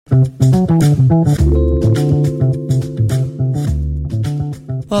Welcome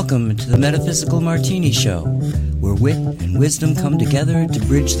to the Metaphysical Martini Show, where wit and wisdom come together to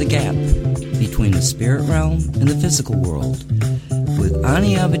bridge the gap between the spirit realm and the physical world. With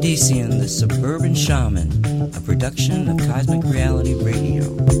Ani Avedissian, the Suburban Shaman, a production of Cosmic Reality Radio.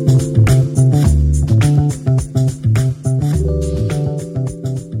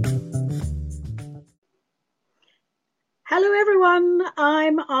 Hello everyone,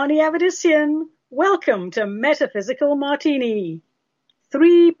 I'm Ani Avedissian. Welcome to Metaphysical Martini.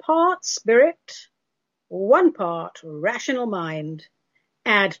 3 parts spirit, 1 part rational mind.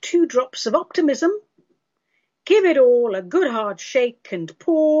 Add 2 drops of optimism. Give it all a good hard shake and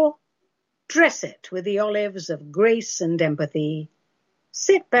pour. Dress it with the olives of grace and empathy.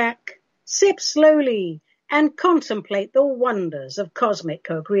 Sit back, sip slowly, and contemplate the wonders of cosmic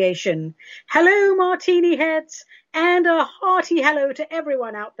co-creation. Hello, Martini heads, and a hearty hello to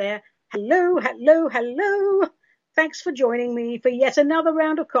everyone out there. Hello, hello, hello. Thanks for joining me for yet another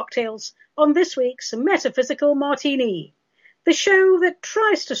round of cocktails on this week's Metaphysical Martini, the show that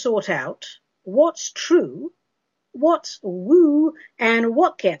tries to sort out what's true, what's woo, and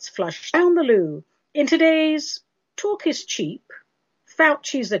what gets flushed down the loo. In today's talk is cheap,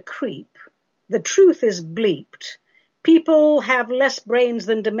 Fauci's a creep, the truth is bleeped, people have less brains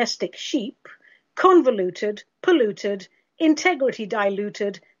than domestic sheep, convoluted, polluted, integrity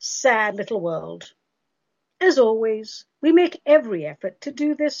diluted, sad little world. As always, we make every effort to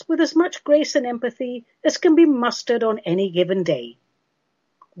do this with as much grace and empathy as can be mustered on any given day.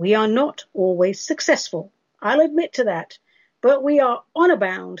 We are not always successful, I'll admit to that, but we are honor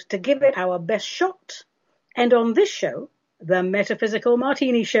bound to give it our best shot. And on this show, the Metaphysical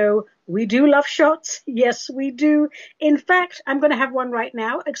Martini Show, we do love shots. Yes, we do. In fact, I'm going to have one right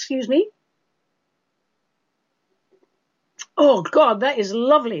now. Excuse me. Oh, God, that is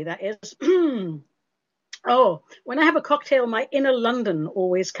lovely. That is. Oh, when I have a cocktail, my inner London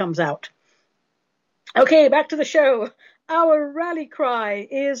always comes out. Okay, back to the show. Our rally cry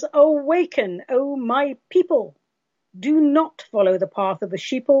is awaken, O my people. Do not follow the path of the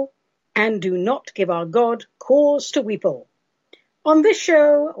sheeple, and do not give our God cause to weeple. On this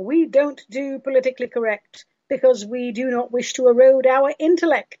show, we don't do politically correct because we do not wish to erode our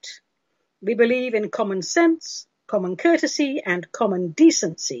intellect. We believe in common sense, common courtesy, and common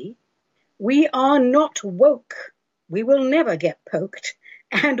decency. We are not woke. We will never get poked,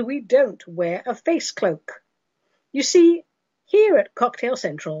 and we don't wear a face cloak. You see, here at Cocktail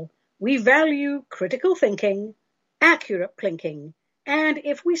Central, we value critical thinking, accurate plinking, and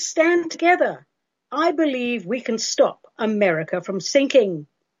if we stand together, I believe we can stop America from sinking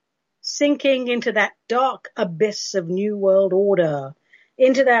into that dark abyss of New World Order,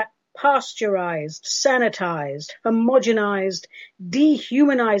 into that pasteurized, sanitized, homogenized,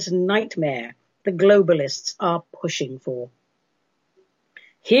 dehumanized nightmare the globalists are pushing for.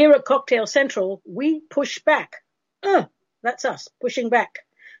 Here at Cocktail Central, we push back. That's us, pushing back.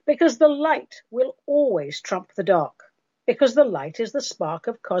 Because the light will always trump the dark. Because the light is the spark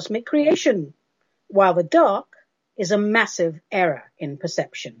of cosmic creation, while the dark is a massive error in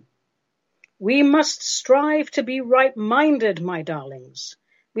perception. We must strive to be right-minded, my darlings.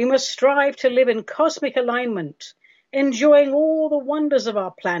 We must strive to live in cosmic alignment, enjoying all the wonders of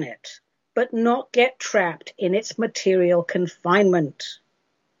our planet, but not get trapped in its material confinement.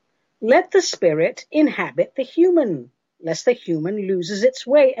 Let the spirit inhabit the human, lest the human loses its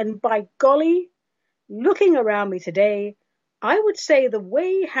way. And by golly, looking around me today, I would say the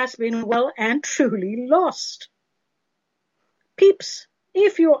way has been well and truly lost. Peeps,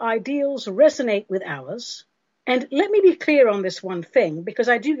 if your ideals resonate with ours, and let me be clear on this one thing, because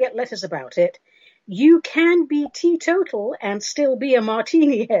I do get letters about it. You can be teetotal and still be a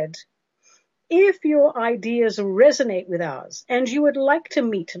martini head. If your ideas resonate with ours and you would like to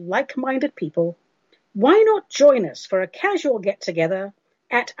meet like-minded people, why not join us for a casual get-together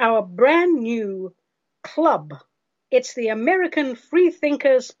at our brand new club? It's the American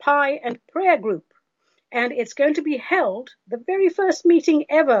Freethinkers Pie and Prayer Group, and it's going to be held, the very first meeting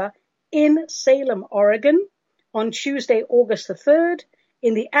ever, in Salem, Oregon, on Tuesday, August the 3rd,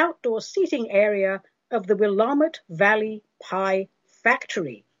 in the outdoor seating area of the Willamette Valley Pie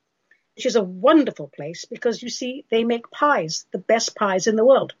Factory, which is a wonderful place because, you see, they make pies, the best pies in the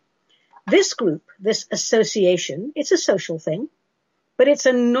world. This group, this association, it's a social thing, but it's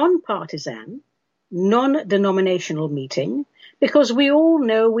a non-partisan, non-denominational meeting because we all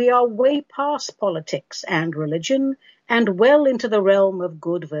know we are way past politics and religion and well into the realm of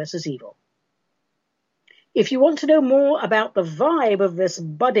good versus evil. If you want to know more about the vibe of this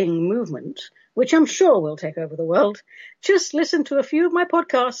budding movement, which I'm sure will take over the world. Just listen to a few of my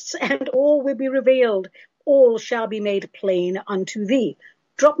podcasts and all will be revealed. All shall be made plain unto thee.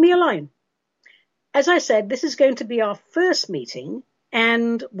 Drop me a line. As I said, this is going to be our first meeting,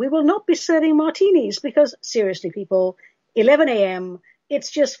 and we will not be serving martinis because, seriously, people, 11 a.m., it's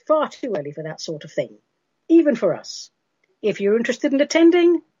just far too early for that sort of thing, even for us. If you're interested in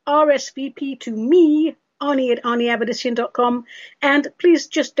attending, RSVP to me, Arnie at ArnieAvedissian.com, and please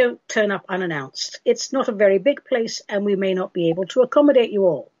just don't turn up unannounced. It's not a very big place, and we may not be able to accommodate you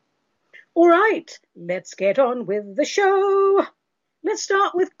all. All right, let's get on with the show. Let's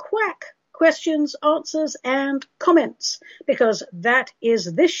start with Quack. Questions, answers, and comments, because that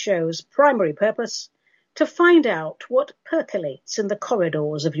is this show's primary purpose, to find out what percolates in the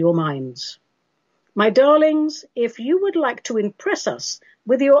corridors of your minds. My darlings, if you would like to impress us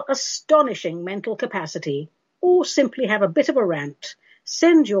with your astonishing mental capacity, or simply have a bit of a rant,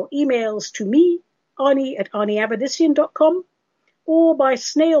 send your emails to me, Arnie at ArnieAvedissian.com, or by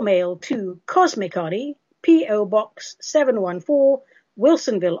snail mail to Cosmic Arnie, P.O. Box 714,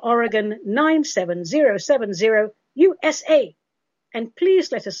 Wilsonville, Oregon 97070, USA. And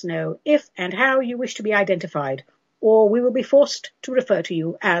please let us know if and how you wish to be identified, or we will be forced to refer to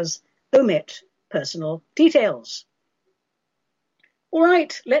you as omit personal details. All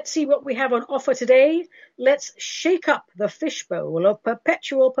right, let's see what we have on offer today. Let's shake up the fishbowl of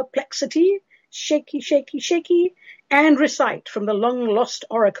perpetual perplexity, shaky, shaky, shaky, and recite from the long-lost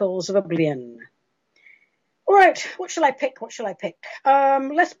oracles of oblivion. All right, what shall I pick?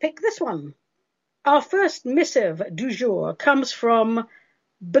 Let's pick this one. Our first missive du jour comes from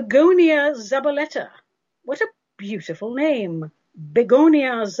Begonia Zabaleta. What a beautiful name.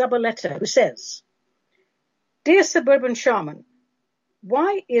 Begonia Zabaleta, who says, Dear Suburban Shaman,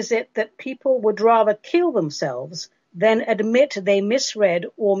 why is it that people would rather kill themselves than admit they misread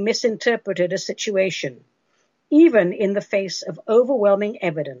or misinterpreted a situation, even in the face of overwhelming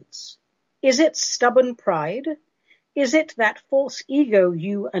evidence? Is it stubborn pride? Is it that false ego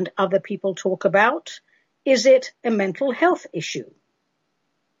you and other people talk about? Is it a mental health issue?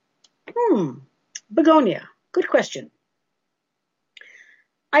 Begonia, good question.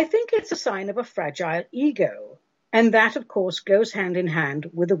 I think it's a sign of a fragile ego, and that, of course, goes hand in hand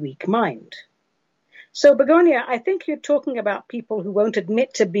with a weak mind. So, Begonia, I think you're talking about people who won't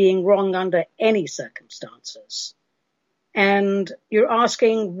admit to being wrong under any circumstances. And you're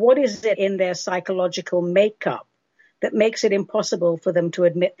asking, what is it in their psychological makeup that makes it impossible for them to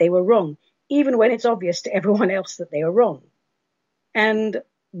admit they were wrong, even when it's obvious to everyone else that they are wrong? And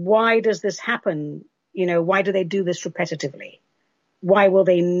why does this happen? Why do they do this repetitively? Why will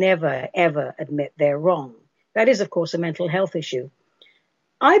they never, ever admit they're wrong? That is, of course, a mental health issue.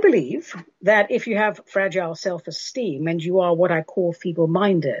 I believe that if you have fragile self-esteem and you are what I call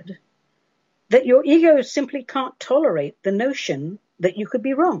feeble-minded, that your ego simply can't tolerate the notion that you could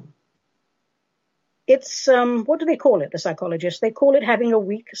be wrong. It's, what do they call it, the psychologists? They call it having a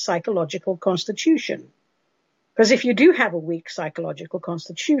weak psychological constitution. Because if you do have a weak psychological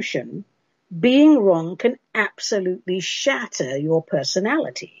constitution, being wrong can absolutely shatter your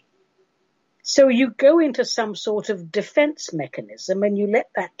personality. So you go into some sort of defense mechanism and you let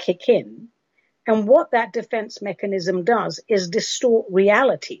that kick in. And what that defense mechanism does is distort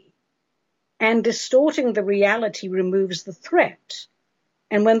reality. And distorting the reality removes the threat.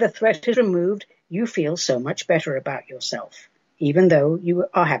 And when the threat is removed, you feel so much better about yourself, even though you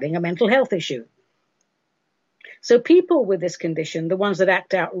are having a mental health issue. So people with this condition, the ones that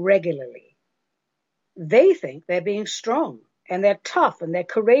act out regularly, they think they're being strong and they're tough and they're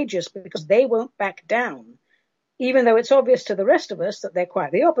courageous because they won't back down, even though it's obvious to the rest of us that they're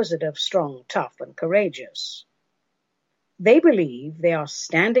quite the opposite of strong, tough, and courageous. They believe they are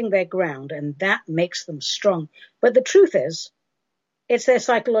standing their ground and that makes them strong. But the truth is, it's their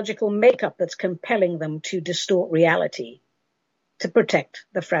psychological makeup that's compelling them to distort reality to protect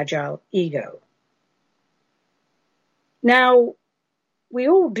the fragile ego. Now, we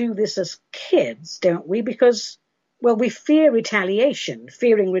all do this as kids, don't we? Because, well, we fear retaliation.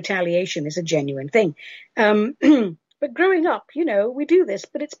 Fearing retaliation is a genuine thing. But growing up, we do this,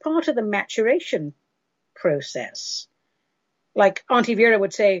 but it's part of the maturation process. Like Auntie Vera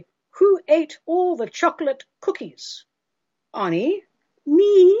would say, who ate all the chocolate cookies? Arnie?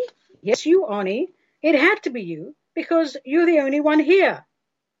 Me? Yes, you, Arnie. It had to be you because you're the only one here.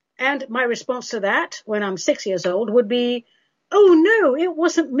 And my response to that when I'm 6 years old would be, oh, no, it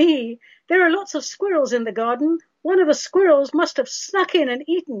wasn't me. There are lots of squirrels in the garden. One of the squirrels must have snuck in and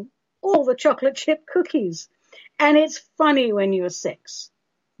eaten all the chocolate chip cookies. And it's funny when you're 6,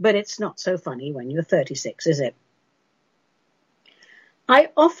 but it's not so funny when you're 36, is it? I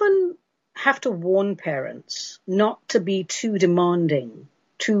often have to warn parents not to be too demanding,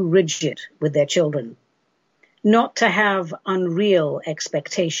 too rigid with their children, not to have unreal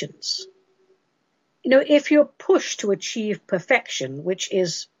expectations. If you're pushed to achieve perfection, which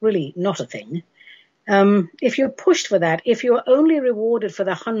is really not a thing, if you're pushed for that, if you're only rewarded for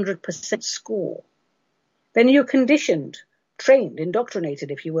the 100% score, then you're conditioned, trained,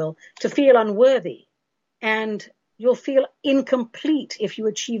 indoctrinated, if you will, to feel unworthy. And you'll feel incomplete if you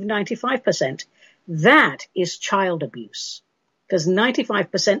achieve 95%. That is child abuse. Because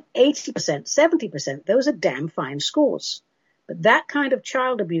 95%, 80%, 70%, those are damn fine scores. But that kind of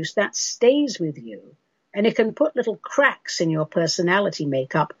child abuse, that stays with you. And it can put little cracks in your personality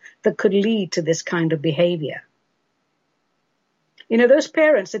makeup that could lead to this kind of behavior. Those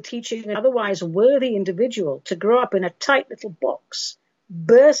parents are teaching an otherwise worthy individual to grow up in a tight little box,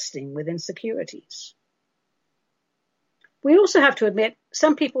 bursting with insecurities. We also have to admit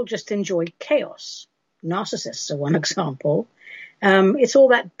some people just enjoy chaos. Narcissists are one example. It's all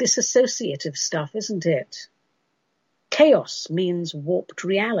that disassociative stuff, isn't it? Chaos means warped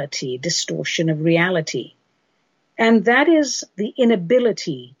reality, distortion of reality. And that is the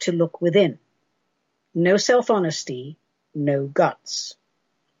inability to look within. No self-honesty, no guts.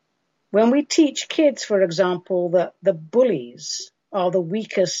 When we teach kids, for example, that the bullies are the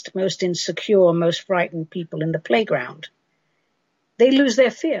weakest, most insecure, most frightened people in the playground, they lose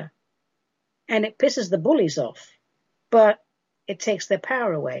their fear. And it pisses the bullies off, but it takes their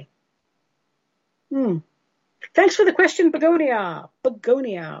power away. Thanks for the question, Begonia.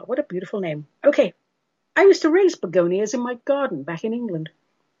 Begonia, what a beautiful name. Okay, I used to raise begonias in my garden back in England,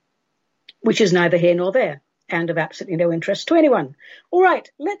 which is neither here nor there, and of absolutely no interest to anyone. All right,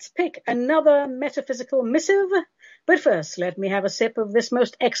 let's pick another metaphysical missive. But first, let me have a sip of this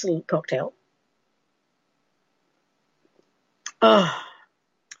most excellent cocktail.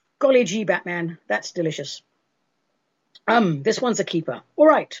 Golly gee, Batman, that's delicious. This one's a keeper. All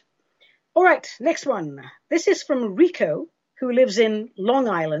right, next one. This is from Rico, who lives in Long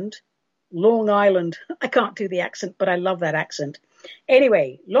Island. Long Island. I can't do the accent, but I love that accent.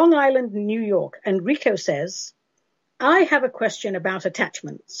 Anyway, Long Island, New York. And Rico says, I have a question about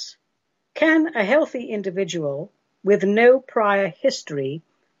attachments. Can a healthy individual with no prior history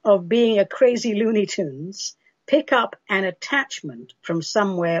of being a crazy Looney Tunes pick up an attachment from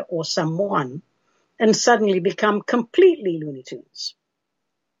somewhere or someone and suddenly become completely Looney Tunes?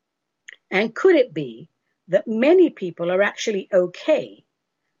 And could it be that many people are actually okay,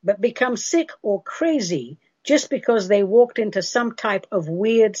 but become sick or crazy just because they walked into some type of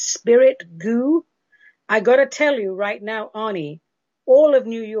weird spirit goo? I got to tell you right now, Arnie, all of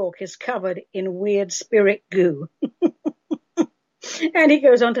New York is covered in weird spirit goo. And he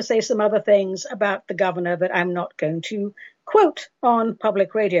goes on to say some other things about the governor that I'm not going to quote on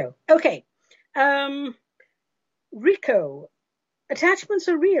public radio. Okay. Rico, attachments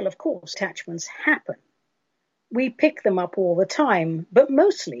are real, of course. Attachments happen. We pick them up all the time, but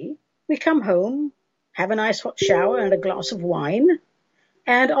mostly we come home, have a nice hot shower and a glass of wine,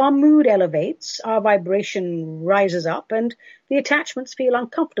 and our mood elevates, our vibration rises up, and the attachments feel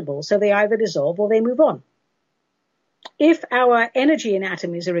uncomfortable, so they either dissolve or they move on. If our energy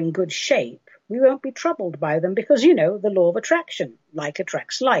anatomies are in good shape, we won't be troubled by them because, the law of attraction, like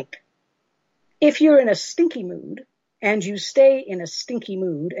attracts like. If you're in a stinky mood, and you stay in a stinky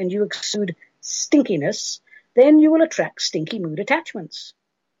mood, and you exude stinkiness, then you will attract stinky mood attachments.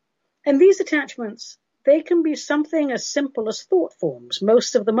 And these attachments, they can be something as simple as thought forms.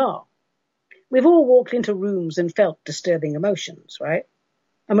 Most of them are. We've all walked into rooms and felt disturbing emotions, right?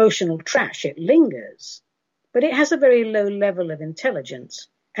 Emotional trash, it lingers. But it has a very low level of intelligence,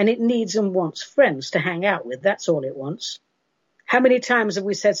 and it needs and wants friends to hang out with. That's all it wants. How many times have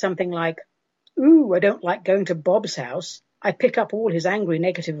we said something like, ooh, I don't like going to Bob's house. I pick up all his angry,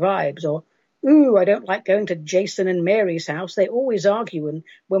 negative vibes. Or, ooh, I don't like going to Jason and Mary's house. They always argue, and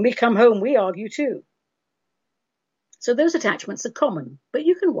when we come home, we argue too. So those attachments are common, but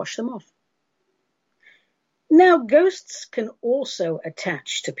you can wash them off. Now, ghosts can also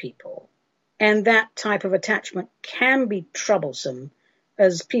attach to people, and that type of attachment can be troublesome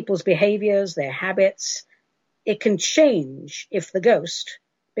as people's behaviors, their habits. It can change if the ghost,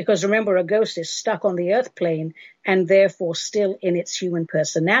 because remember, a ghost is stuck on the earth plane and therefore still in its human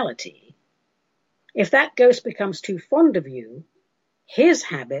personality. If that ghost becomes too fond of you, his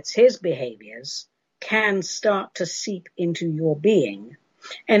habits, his behaviors can start to seep into your being.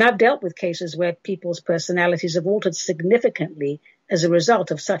 And I've dealt with cases where people's personalities have altered significantly as a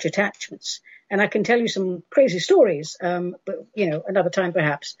result of such attachments. And I can tell you some crazy stories, but, another time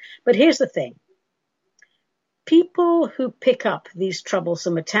perhaps. But here's the thing. people who pick up these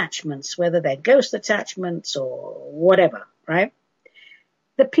troublesome attachments, whether they're ghost attachments or whatever, right?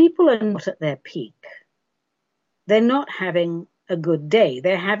 The people are not at their peak. They're not having a good day.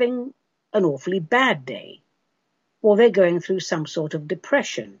 They're having an awfully bad day. Or they're going through some sort of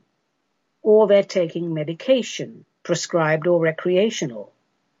depression. Or they're taking medication, prescribed or recreational.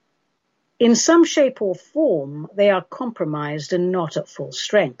 In some shape or form, they are compromised and not at full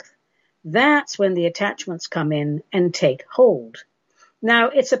strength. That's when the attachments come in and take hold. Now,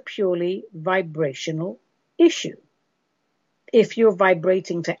 it's a purely vibrational issue. If you're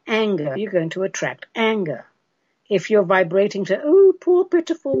vibrating to anger, you're going to attract anger. If you're vibrating to, oh, poor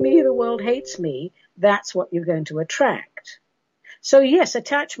pitiful me, the world hates me, that's what you're going to attract. So yes,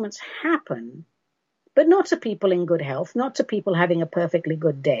 attachments happen, but not to people in good health, not to people having a perfectly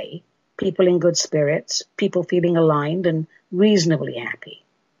good day, people in good spirits, people feeling aligned and reasonably happy.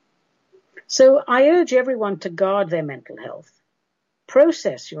 So I urge everyone to guard their mental health,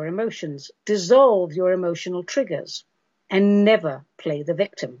 process your emotions, dissolve your emotional triggers, and never play the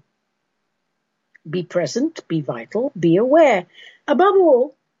victim. Be present, be vital, be aware. Above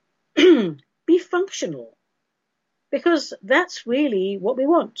all, be functional, because that's really what we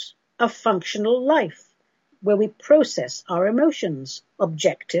want, a functional life where we process our emotions,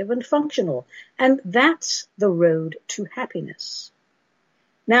 objective and functional. And that's the road to happiness.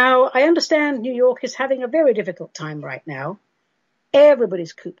 Now, I understand New York is having a very difficult time right now.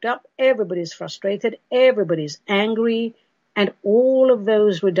 Everybody's cooped up, everybody's frustrated, everybody's angry, and all of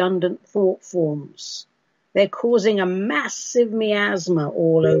those redundant thought forms. They're causing a massive miasma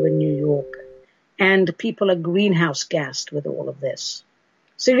all over New York, and people are greenhouse gassed with all of this.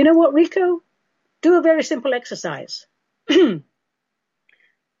 So you know what, Rico? Do a very simple exercise. Go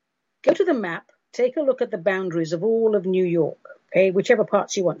to the map, take a look at the boundaries of all of New York, okay, whichever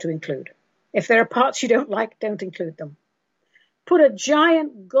parts you want to include. If there are parts you don't like, don't include them. Put a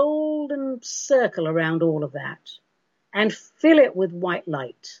giant golden circle around all of that and fill it with white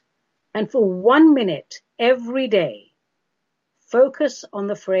light. And for 1 minute every day, focus on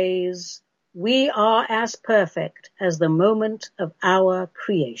the phrase, we are as perfect as the moment of our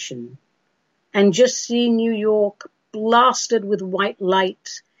creation. And just see New York blasted with white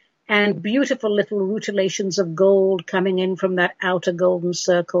light and beautiful little rutilations of gold coming in from that outer golden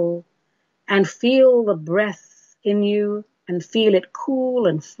circle. And feel the breath in you and feel it cool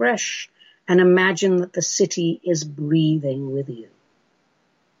and fresh, and imagine that the city is breathing with you.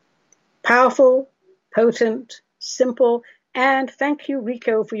 Powerful, potent, simple, and thank you,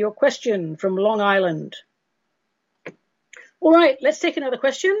 Rico, for your question from Long Island. All right, let's take another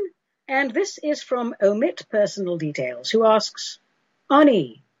question. And this is from Omit Personal Details, who asks,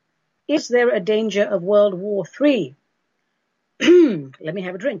 Ani, is there a danger of World War III? Let me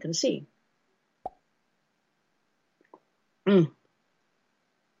have a drink and see.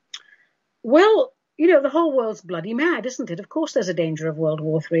 Well, you know, the whole world's bloody mad, isn't it? Of course there's a danger of World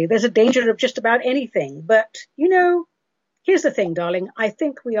War III. There's a danger of just about anything. But, you know, here's the thing, darling. I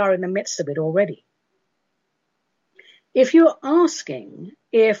think we are in the midst of it already. If you're asking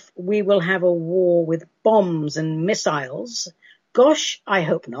if we will have a war with bombs and missiles, gosh, I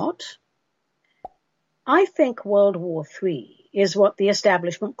hope not. I think World War III is what the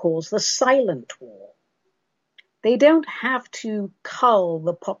establishment calls the silent war. They don't have to cull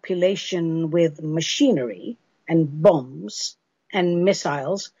the population with machinery and bombs and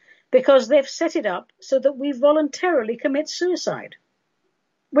missiles because they've set it up so that we voluntarily commit suicide,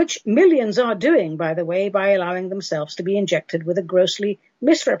 which millions are doing, by the way, by allowing themselves to be injected with a grossly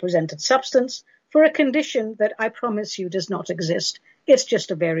misrepresented substance for a condition that I promise you does not exist. It's just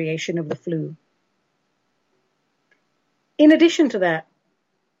a variation of the flu. In addition to that,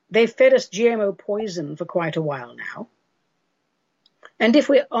 they've fed us GMO poison for quite a while now. And if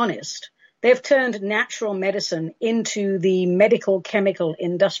we're honest, they've turned natural medicine into the medical chemical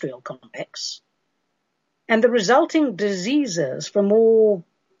industrial complex. And the resulting diseases from all,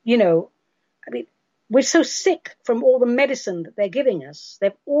 you know, I mean, we're so sick from all the medicine that they're giving us.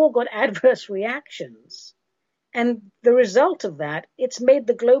 They've all got adverse reactions. And the result of that, it's made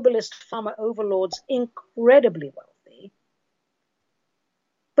the globalist pharma overlords incredibly wealthy.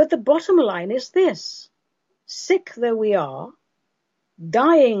 But the bottom line is this. Sick though we are,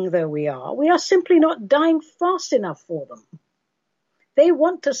 dying though we are simply not dying fast enough for them. They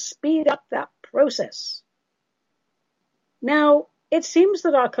want to speed up that process. Now, it seems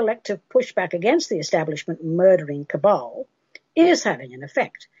that our collective pushback against the establishment murdering cabal is having an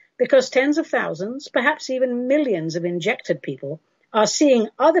effect, because tens of thousands, perhaps even millions of injected people are seeing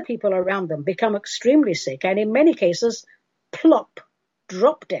other people around them become extremely sick and in many cases plop,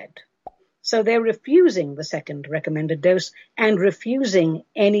 drop dead. So they're refusing the second recommended dose and refusing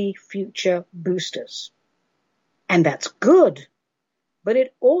any future boosters. And that's good. But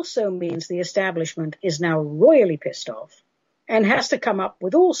it also means the establishment is now royally pissed off and has to come up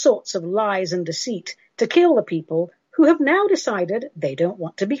with all sorts of lies and deceit to kill the people who have now decided they don't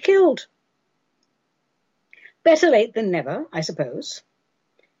want to be killed. Better late than never, I suppose.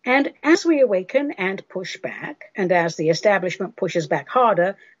 And as we awaken and push back, and as the establishment pushes back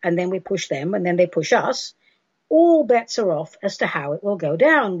harder, and then we push them, and then they push us, all bets are off as to how it will go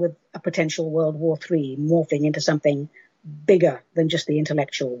down with a potential World War III morphing into something bigger than just the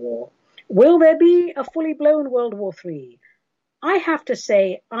intellectual war. Will there be a fully blown World War III? I have to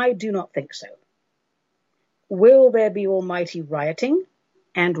say, I do not think so. Will there be almighty rioting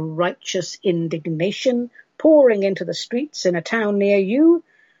and righteous indignation pouring into the streets in a town near you?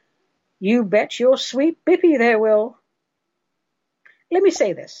 You bet your sweet bippy there will. Let me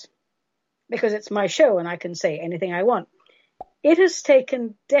say this, because it's my show and I can say anything I want. It has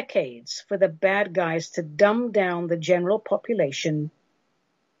taken decades for the bad guys to dumb down the general population.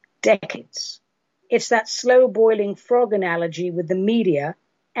 Decades. It's that slow-boiling frog analogy with the media,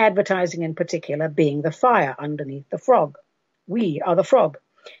 advertising in particular, being the fire underneath the frog. We are the frog.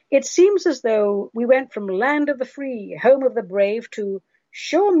 It seems as though we went from land of the free, home of the brave, to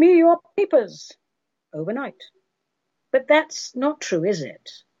show me your papers overnight. But that's not true, is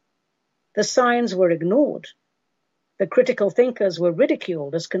it? The signs were ignored. The critical thinkers were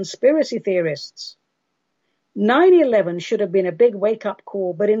ridiculed as conspiracy theorists. 9/11 should have been a big wake-up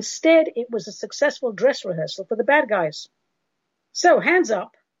call, but instead it was a successful dress rehearsal for the bad guys. So, hands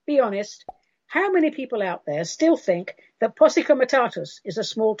up, be honest, how many people out there still think that Posse Comitatus is a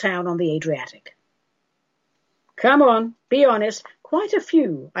small town on the Adriatic? Come on, be honest, quite a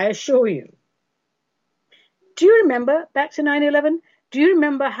few, I assure you. Do you remember, back to 9/11, do you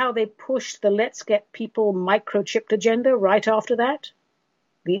remember how they pushed the let's get people microchipped agenda right after that?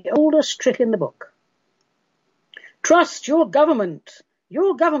 The oldest trick in the book. Trust your government.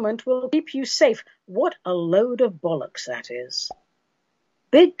 Your government will keep you safe. What a load of bollocks that is.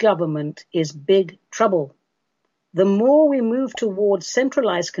 Big government is big trouble. The more we move towards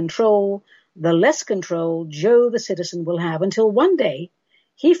centralized control, the less control Joe the citizen will have until one day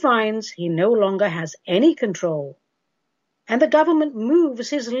he finds he no longer has any control. And the government moves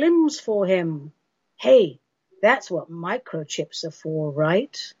his limbs for him. Hey, that's what microchips are for,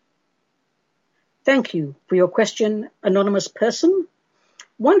 right? Thank you for your question, anonymous person.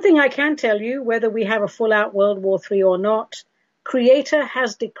 One thing I can tell you, whether we have a full-out World War III or not, Creator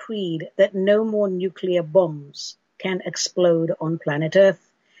has decreed that no more nuclear bombs can explode on planet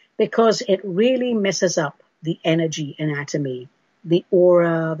Earth because it really messes up the energy anatomy, the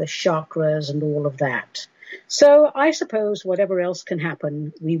aura, the chakras, and all of that. So I suppose whatever else can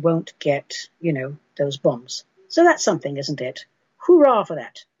happen, we won't get, those bombs. So that's something, isn't it? Hurrah for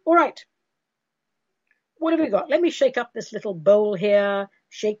that. All right. What have we got? Let me shake up this little bowl here.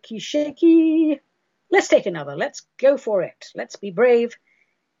 Shaky, shaky. Let's take another. Let's go for it. Let's be brave.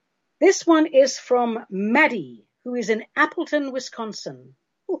 This one is from Maddie, who is in Appleton, Wisconsin.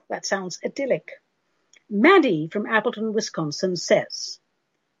 Oh, that sounds idyllic. Maddie from Appleton, Wisconsin says,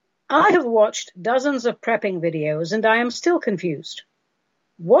 I have watched dozens of prepping videos and I am still confused.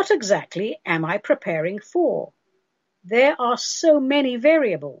 What exactly am I preparing for? There are so many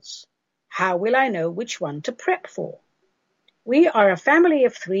variables. How will I know which one to prep for? We are a family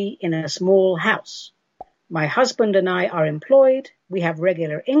of 3 in a small house. My husband and I are employed, we have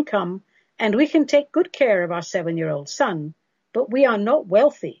regular income, and we can take good care of our 7-year-old son, but we are not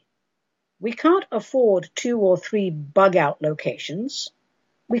wealthy. We can't afford 2 or 3 bug-out locations.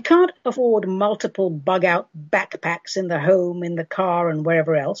 We can't afford multiple bug-out backpacks in the home, in the car, and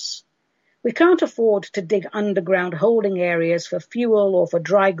wherever else. We can't afford to dig underground holding areas for fuel or for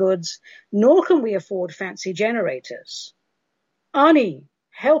dry goods, nor can we afford fancy generators. Ani,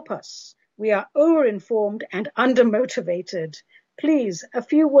 help us. We are over-informed and under-motivated. Please, a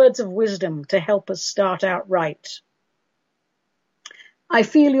few words of wisdom to help us start out right. I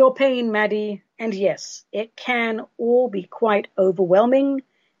feel your pain, Maddie, and yes, it can all be quite overwhelming,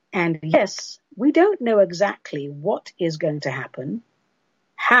 and yes, we don't know exactly what is going to happen,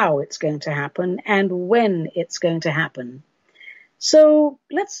 how it's going to happen, and when it's going to happen. So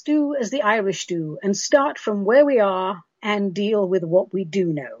let's do as the Irish do and start from where we are and deal with what we do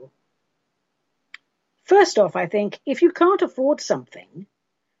know. First off, I think if you can't afford something,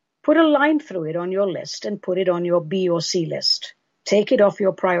 put a line through it on your list and put it on your B or C list. Take it off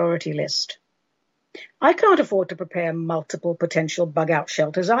your priority list. I can't afford to prepare multiple potential bug-out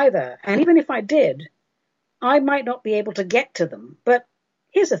shelters either, and even if I did, I might not be able to get to them. But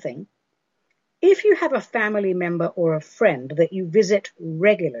here's the thing. If you have a family member or a friend that you visit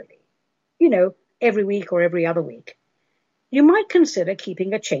regularly, you know, every week or every other week, you might consider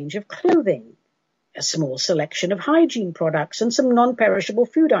keeping a change of clothing, a small selection of hygiene products and some non-perishable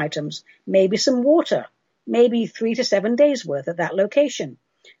food items, maybe some water, maybe 3 to 7 days worth at that location.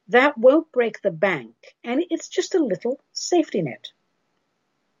 That won't break the bank, and it's just a little safety net.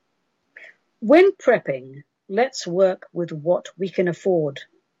 When prepping, let's work with what we can afford.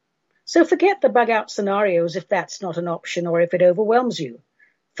 So forget the bug-out scenarios if that's not an option or if it overwhelms you.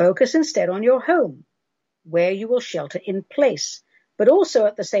 Focus instead on your home, where you will shelter in place, but also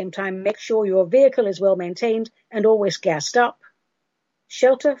at the same time make sure your vehicle is well maintained and always gassed up.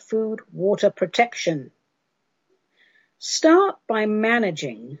 Shelter, food, water, protection. Start by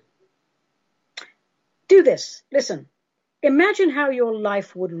managing. Do this. Listen. Imagine how your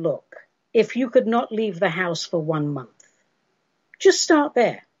life would look if you could not leave the house for 1 month. Just start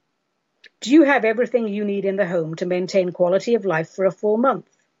there. Do you have everything you need in the home to maintain quality of life for a full month?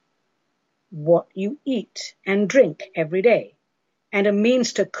 What you eat and drink every day, and a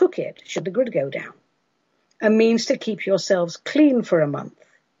means to cook it should the grid go down. A means to keep yourselves clean for a month.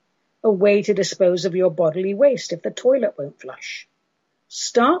 A way to dispose of your bodily waste if the toilet won't flush.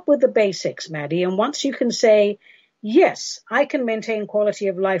 Start with the basics, Maddie, and once you can say, yes, I can maintain quality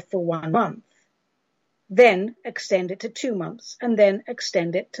of life for 1 month, then extend it to 2 months, and then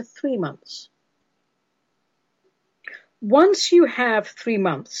extend it to 3 months. Once you have 3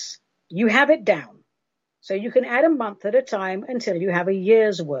 months, you have it down, so you can add a month at a time until you have a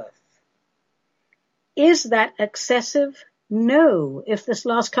year's worth. Is that excessive? No. If this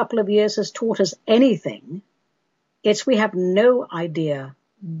last couple of years has taught us anything, it's we have no idea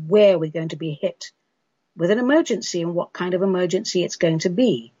where we're going to be hit with an emergency and what kind of emergency it's going to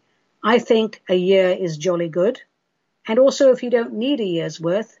be. I think a year is jolly good. And also, if you don't need a year's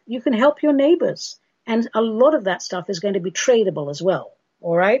worth, you can help your neighbors. And a lot of that stuff is going to be tradable as well.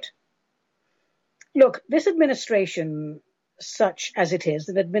 All right? Look, this administration, such as it is,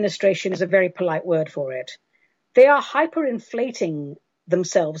 and administration is a very polite word for it, they are hyperinflating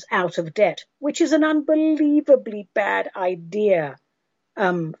themselves out of debt, which is an unbelievably bad idea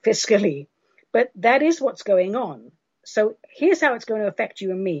fiscally. But that is what's going on. So here's how it's going to affect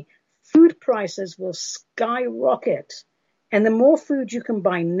you and me. Food prices will skyrocket. And the more food you can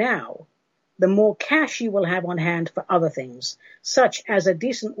buy now, the more cash you will have on hand for other things, such as a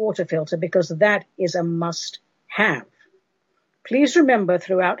decent water filter, because that is a must-have. Please remember,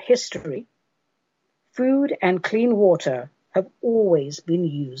 throughout history, food and clean water have always been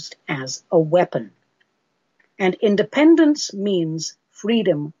used as a weapon. And independence means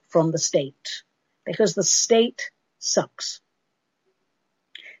freedom from the state, because the state sucks.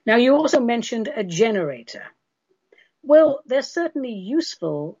 Now, you also mentioned a generator. Well, they're certainly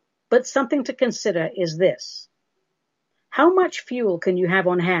useful, but something to consider is this. How much fuel can you have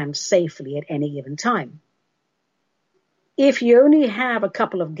on hand safely at any given time? If you only have a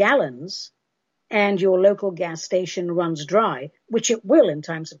couple of gallons and your local gas station runs dry, which it will in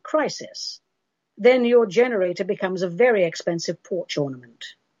times of crisis, then your generator becomes a very expensive porch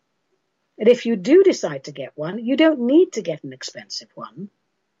ornament. And if you do decide to get one, you don't need to get an expensive one,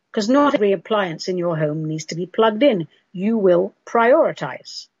 because not every appliance in your home needs to be plugged in. You will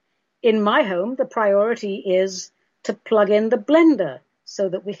prioritize. In my home, the priority is to plug in the blender so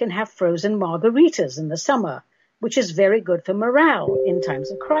that we can have frozen margaritas in the summer, which is very good for morale in times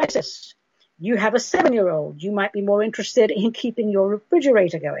of crisis. You have a 7-year-old. You might be more interested in keeping your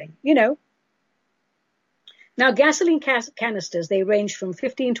refrigerator going, you know. Now, gasoline canisters, they range from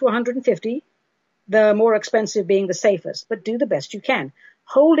 15 to 150, the more expensive being the safest, but do the best you can.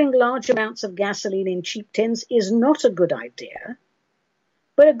 Holding large amounts of gasoline in cheap tins is not a good idea.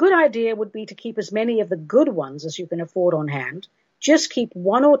 But a good idea would be to keep as many of the good ones as you can afford on hand. Just keep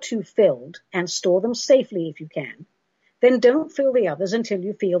 1 or 2 filled and store them safely if you can. Then don't fill the others until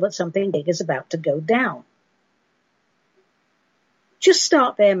you feel that something big is about to go down. Just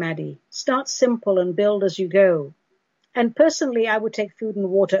start there, Maddie. Start simple and build as you go. And personally, I would take food and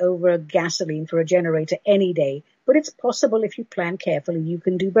water over gasoline for a generator any day. But it's possible if you plan carefully, you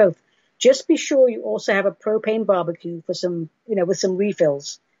can do both. Just be sure you also have a propane barbecue for some, with some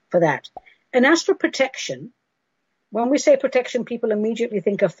refills for that. And as for protection, when we say protection, people immediately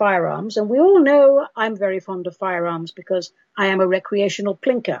think of firearms. And we all know I'm very fond of firearms because I am a recreational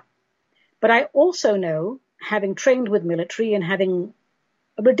plinker. But I also know, having trained with military and having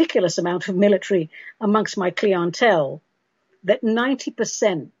a ridiculous amount of military amongst my clientele, that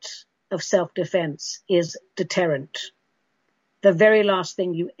 90% of self-defense is deterrent. The very last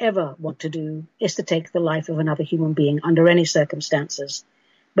thing you ever want to do is to take the life of another human being under any circumstances.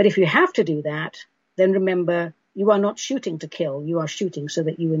 But if you have to do that, then remember, you are not shooting to kill. You are shooting so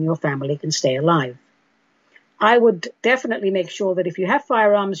that you and your family can stay alive. I would definitely make sure that if you have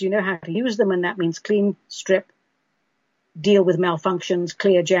firearms, you know how to use them, and that means clean, strip, deal with malfunctions,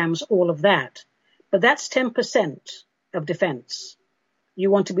 clear jams, all of that. But that's 10% of defense.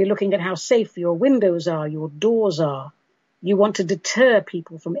 You want to be looking at how safe your windows are, your doors are. You want to deter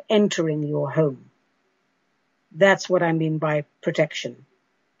people from entering your home. That's what I mean by protection.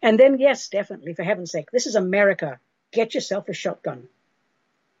 And then, yes, definitely, for heaven's sake, this is America. Get yourself a shotgun.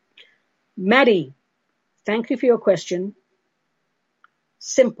 Maddie, thank you for your question.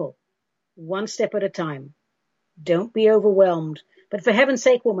 Simple. One step at a time. Don't be overwhelmed. But for heaven's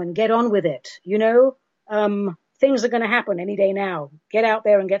sake, woman, get on with it. You know, things are going to happen any day now. Get out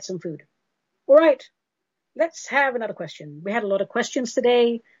there and get some food. All right. Let's have another question. We had a lot of questions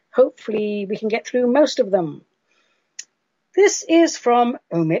today. Hopefully we can get through most of them. This is from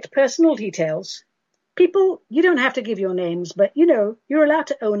Omit Personal Details. People, you don't have to give your names, but, you know, you're allowed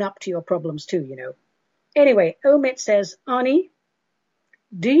to own up to your problems too, you know. Anyway, Omit says, Ani,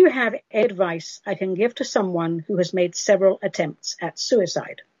 do you have advice I can give to someone who has made several attempts at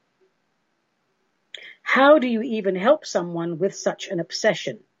suicide? How do you even help someone with such an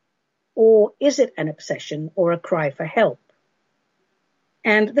obsession? Or is it an obsession or a cry for help?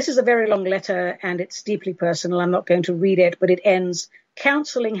 And this is a very long letter and it's deeply personal. I'm not going to read it, but it ends,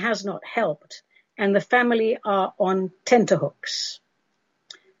 counseling has not helped and the family are on tenterhooks.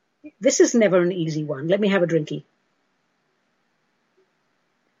 This is never an easy one. Let me have a drinky.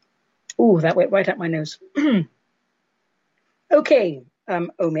 Ooh, that went right up my nose. Okay,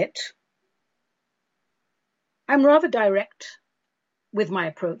 Omit. I'm rather direct with my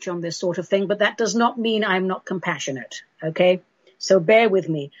approach on this sort of thing, but that does not mean I'm not compassionate, okay? So bear with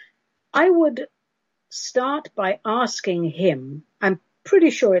me. I would start by asking him, I'm pretty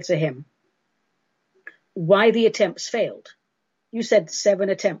sure it's a him, why the attempts failed. You said 7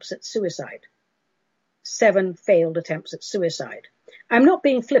 attempts at suicide. 7 failed attempts at suicide. I'm not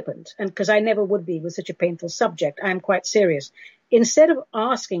being flippant, and because I never would be with such a painful subject, I'm quite serious. Instead of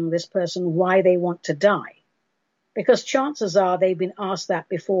asking this person why they want to die, because chances are they've been asked that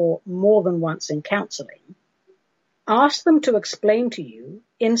before more than once in counseling, ask them to explain to you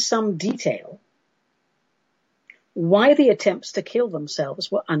in some detail why the attempts to kill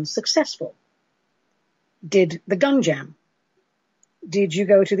themselves were unsuccessful. Did the gun jam? Did you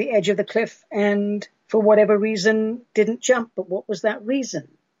go to the edge of the cliff and for whatever reason didn't jump? But what was that reason?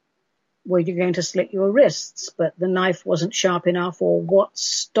 Were you going to slit your wrists, but the knife wasn't sharp enough, or what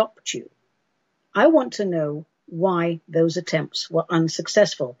stopped you? I want to know why those attempts were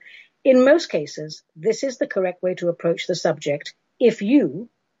unsuccessful. In most cases, this is the correct way to approach the subject if you,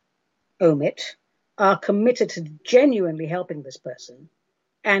 Omit, are committed to genuinely helping this person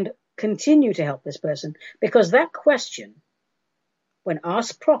and continue to help this person, because that question, when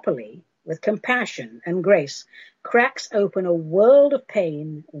asked properly, with compassion and grace, cracks open a world of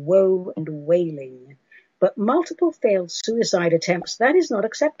pain, woe, and wailing. But multiple failed suicide attempts, that is not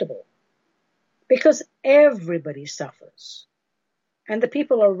acceptable, because everybody suffers. And the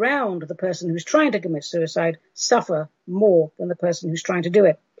people around the person who's trying to commit suicide suffer more than the person who's trying to do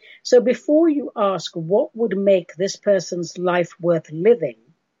it. So before you ask what would make this person's life worth living,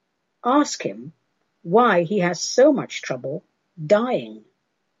 ask him why he has so much trouble dying.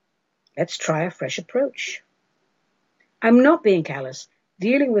 Let's try a fresh approach. I'm not being callous.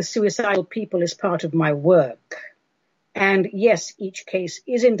 Dealing with suicidal people is part of my work. And yes, each case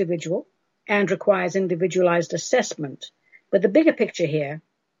is individual and requires individualized assessment. But the bigger picture here,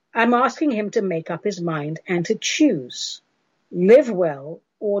 I'm asking him to make up his mind and to choose. Live well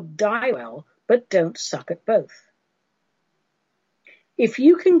or die well, but don't suck at both. If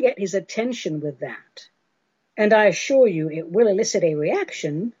you can get his attention with that, and I assure you it will elicit a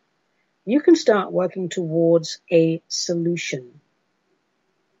reaction, you can start working towards a solution.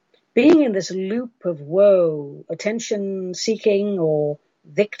 Being in this loop of woe, attention seeking or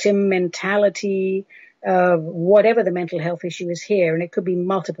victim mentality, whatever the mental health issue is here, and it could be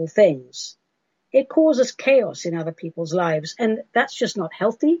multiple things, it causes chaos in other people's lives, and that's just not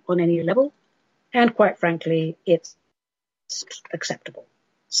healthy on any level, and quite frankly, it's acceptable.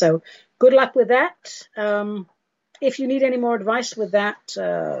 So good luck with that. If you need any more advice with that,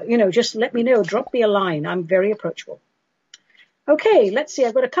 just let me know. Drop me a line. I'm very approachable. Okay, let's see.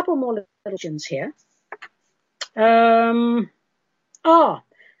 I've got a couple more little questions here.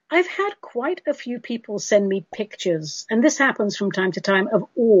 I've had quite a few people send me pictures, and this happens from time to time, of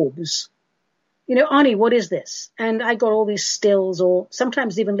orbs. You know, Ani, what is this? And I got all these stills or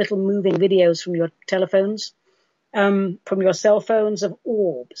sometimes even little moving videos from your telephones. from your cell phones of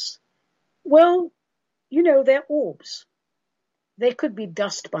orbs. Well, they're orbs. They could be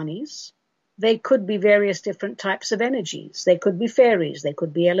dust bunnies. They could be various different types of energies. They could be fairies. They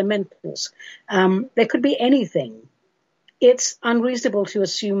could be elementals. They could be anything. It's unreasonable to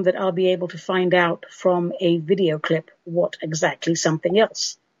assume that I'll be able to find out from a video clip what exactly something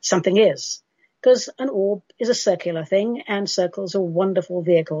is. Because an orb is a circular thing, and circles are wonderful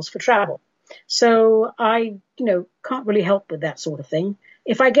vehicles for travel. So I, can't really help with that sort of thing.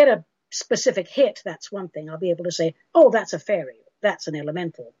 If I get a specific hit, that's one thing. I'll be able to say, oh, that's a fairy. That's an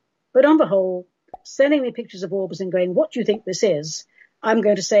elemental. But on the whole, sending me pictures of orbs and going, what do you think this is? I'm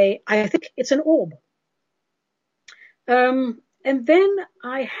going to say, I think it's an orb. And then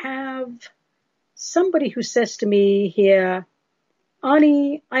I have somebody who says to me here,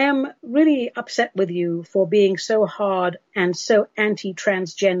 Ani, I am really upset with you for being so hard and so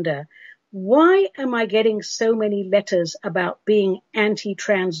anti-transgender. Why am I getting so many letters about being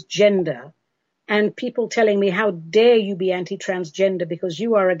anti-transgender and people telling me, how dare you be anti-transgender because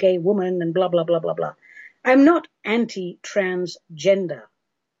you are a gay woman and blah, blah, blah, blah, blah. I'm not anti-transgender.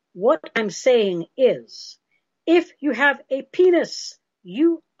 What I'm saying is, if you have a penis,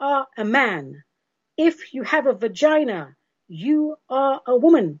 you are a man. If you have a vagina, you are a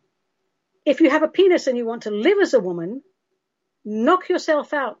woman. If you have a penis and you want to live as a woman, knock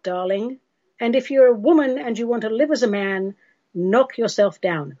yourself out, darling. And if you're a woman and you want to live as a man, knock yourself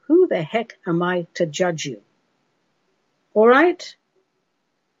down. Who the heck am I to judge you? All right?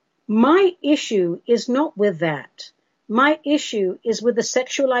 My issue is not with that. My issue is with the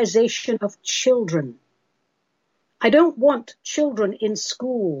sexualization of children. I don't want children in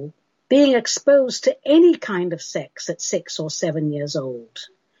school being exposed to any kind of sex at 6 or 7 years old,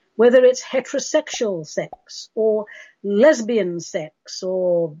 whether it's heterosexual sex or lesbian sex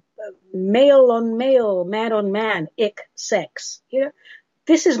or male on male, man on man, ick sex.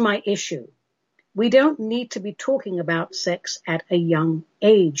 This is my issue. We don't need to be talking about sex at a young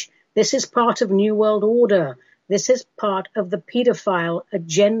age. This is part of New World Order. This is part of the pedophile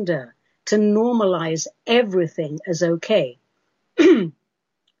agenda to normalize everything as okay.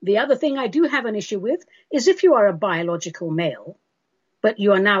 The other thing I do have an issue with is if you are a biological male, but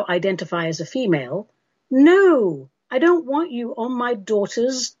you are now identify as a female, no, I don't want you on my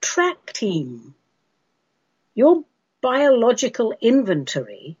daughter's track team. Your biological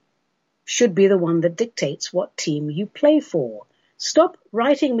inventory should be the one that dictates what team you play for. Stop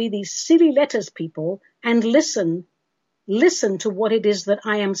writing me these silly letters, people, and listen to what it is that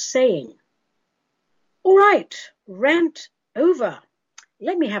I am saying. All right, rant over.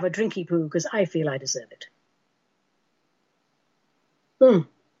 Let me have a drinky poo because I feel I deserve it. All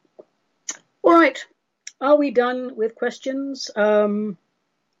right. Are we done with questions? I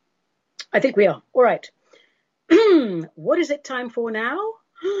think we are. All right. What is it time for now?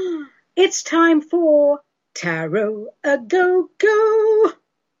 It's time for Tarot A Go-Go.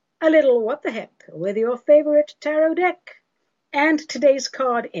 A little what the heck with your favorite tarot deck. And today's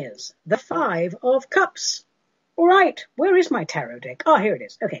card is the 5 of Cups. All right, where is my tarot deck? Oh, here it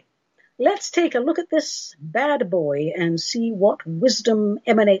is. Okay, let's take a look at this bad boy and see what wisdom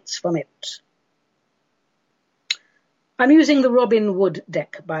emanates from it. I'm using the Robin Wood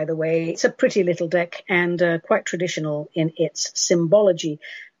deck, by the way. It's a pretty little deck and quite traditional in its symbology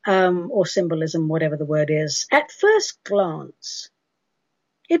or symbolism, whatever the word is. At first glance,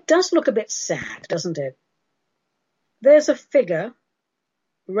 it does look a bit sad, doesn't it? There's a figure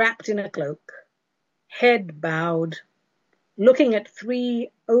wrapped in a cloak, head bowed, looking at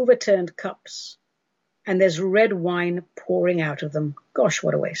 3 overturned cups, and there's red wine pouring out of them. Gosh,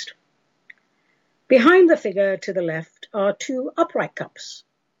 what a waste. Behind the figure to the left are 2 upright cups,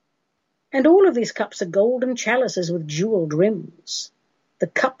 and all of these cups are golden chalices with jeweled rims, the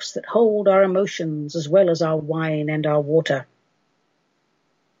cups that hold our emotions as well as our wine and our water.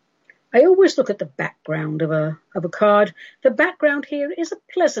 I always look at the background of a card. The background here is a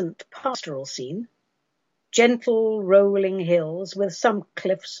pleasant pastoral scene. Gentle rolling hills with some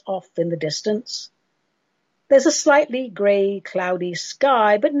cliffs off in the distance. There's a slightly grey, cloudy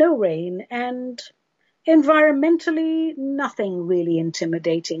sky, but no rain, and environmentally nothing really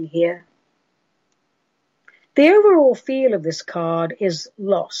intimidating here. The overall feel of this card is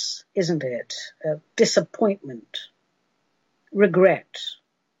loss, isn't it? Disappointment, regret,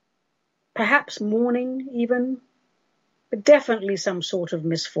 perhaps mourning even, but definitely some sort of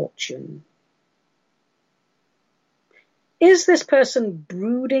misfortune. Is this person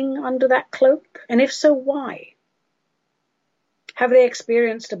brooding under that cloak? And if so, why? Have they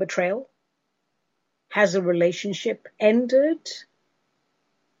experienced a betrayal? Has a relationship ended?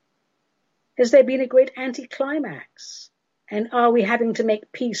 Has there been a great anticlimax? And are we having to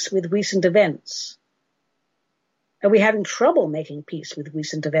make peace with recent events? Are we having trouble making peace with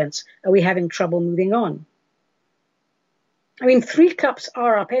recent events? Are we having trouble moving on? I mean, 3 cups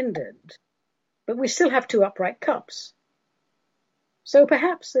are upended, but we still have 2 upright cups. So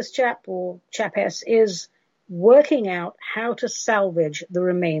perhaps this chap or chapess is working out how to salvage the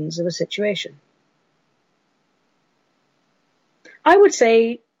remains of a situation. I would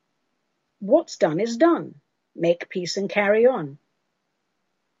say what's done is done. Make peace and carry on.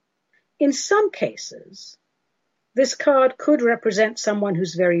 In some cases, this card could represent someone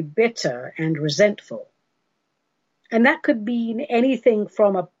who's very bitter and resentful. And that could mean anything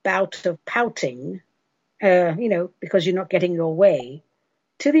from a bout of pouting, because you're not getting your way,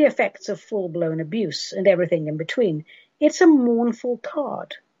 to the effects of full-blown abuse and everything in between. It's a mournful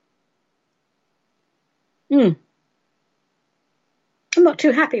card. I'm not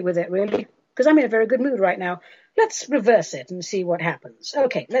too happy with it, really, because I'm in a very good mood right now. Let's reverse it and see what happens.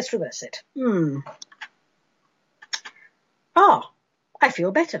 Okay, let's reverse it. I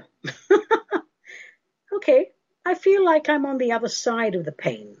feel better. Okay, I feel like I'm on the other side of the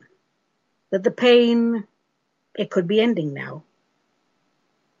pain. That the pain, it could be ending now.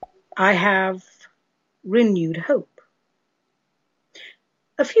 I have renewed hope.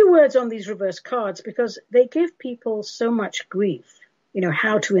 A few words on these reverse cards because they give people so much grief,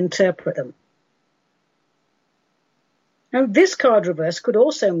 how to interpret them. Now, this card reverse could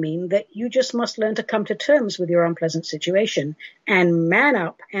also mean that you just must learn to come to terms with your unpleasant situation and man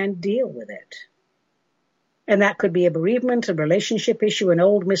up and deal with it. And that could be a bereavement, a relationship issue, an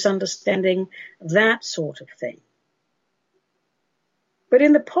old misunderstanding, that sort of thing. But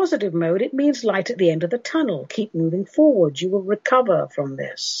in the positive mode, it means light at the end of the tunnel. Keep moving forward. You will recover from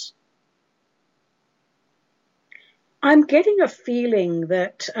this. I'm getting a feeling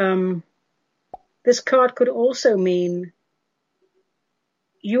that this card could also mean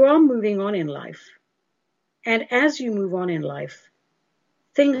you are moving on in life. And as you move on in life,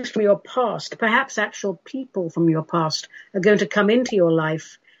 things from your past, perhaps actual people from your past, are going to come into your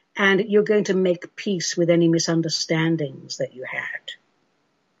life and you're going to make peace with any misunderstandings that you had.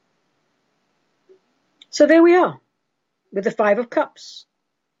 So there we are with the 5 of Cups.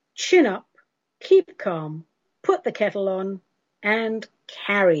 Chin up, keep calm, put the kettle on, and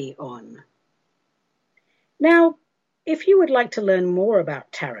carry on. Now, if you would like to learn more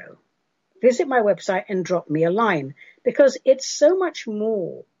about tarot, visit my website and drop me a line, because it's so much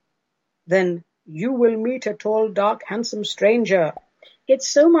more than you will meet a tall, dark, handsome stranger. It's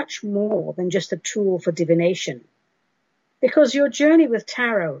so much more than just a tool for divination. Because your journey with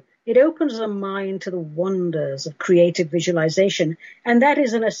tarot, it opens the mind to the wonders of creative visualization, and that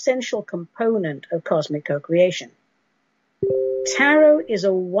is an essential component of cosmic co-creation. Tarot is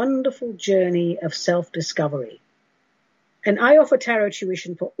a wonderful journey of self-discovery. And I offer tarot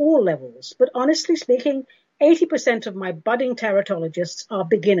tuition for all levels, but honestly speaking, 80% of my budding tarotologists are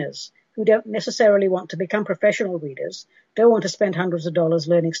beginners who don't necessarily want to become professional readers, don't want to spend hundreds of dollars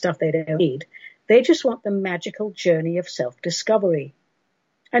learning stuff they don't need. They just want the magical journey of self-discovery.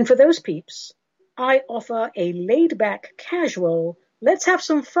 And for those peeps, I offer a laid-back, casual, let's have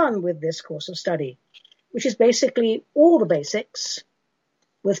some fun with this course of study, which is basically all the basics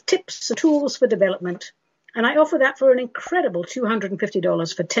with tips and tools for development. And I offer that for an incredible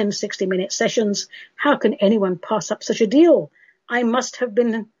 $250 for 10 60-minute sessions. How can anyone pass up such a deal? I must have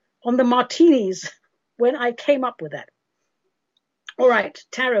been on the Martinis when I came up with that. All right,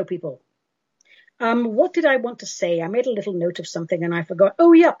 tarot people. What did I want to say? I made a little note of something and I forgot.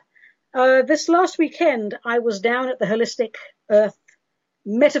 Oh, yep. This last weekend, I was down at the Holistic Earth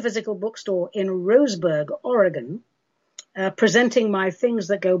Metaphysical bookstore in Roseburg, Oregon, presenting my Things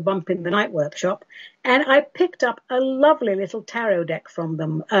That Go Bump in the Night workshop, and I picked up a lovely little tarot deck from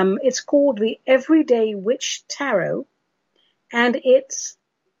them. It's called the Everyday Witch Tarot, and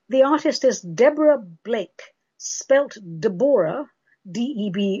the artist is Deborah Blake, spelt Deborah,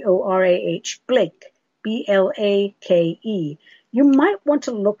 D-E-B-O-R-A-H, Blake, B-L-A-K-E. You might want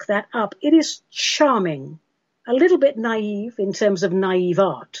to look that up. It is charming, a little bit naive in terms of naive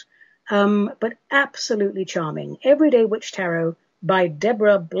art, but absolutely charming. Everyday Witch Tarot by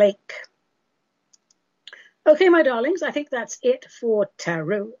Deborah Blake. Okay, my darlings, I think that's it for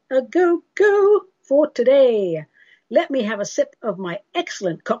Tarot A Go for today. Let me have a sip of my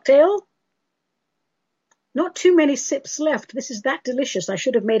excellent cocktail. Not too many sips left. This is that delicious. I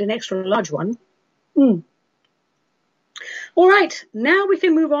should have made an extra large one. All right, now we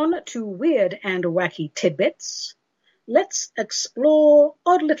can move on to weird and wacky tidbits. Let's explore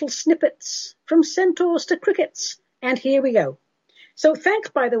odd little snippets from centaurs to crickets. And here we go. So thanks,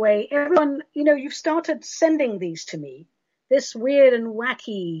 by the way, everyone. You've started sending these to me. This weird and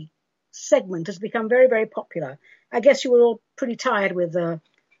wacky segment has become very, very popular. I guess you were all pretty tired with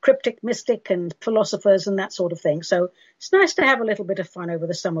cryptic, mystic, and philosophers and that sort of thing. So it's nice to have a little bit of fun over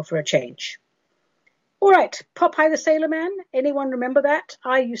the summer for a change. All right, Popeye the Sailor Man. Anyone remember that?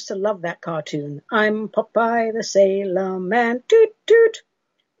 I used to love that cartoon. I'm Popeye the Sailor Man. Toot, toot.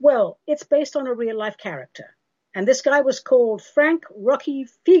 Well, it's based on a real-life character. And this guy was called Frank Rocky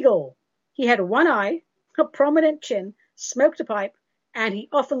Fiegel. He had one eye, a prominent chin, smoked a pipe, and he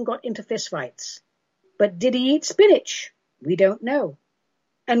often got into fistfights. But did he eat spinach? We don't know.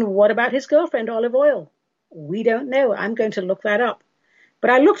 And what about his girlfriend, Olive Oyl? We don't know. I'm going to look that up. But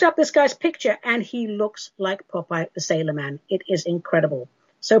I looked up this guy's picture, and he looks like Popeye the Sailor Man. It is incredible.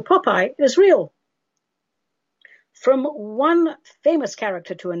 So Popeye is real. From one famous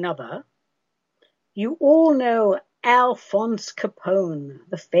character to another, you all know Alphonse Capone,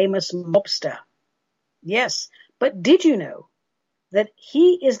 the famous mobster. Yes, but did you know that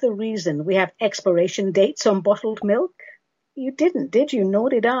he is the reason we have expiration dates on bottled milk? You didn't, did you? Nor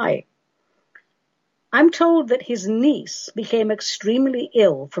did I. I'm told that his niece became extremely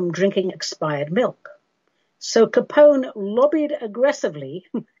ill from drinking expired milk. So Capone lobbied aggressively,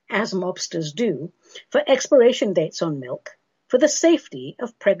 as mobsters do, for expiration dates on milk for the safety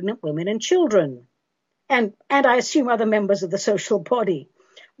of pregnant women and children. And I assume other members of the social body.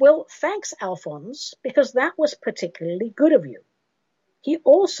 Well, thanks, Alphonse, because that was particularly good of you. He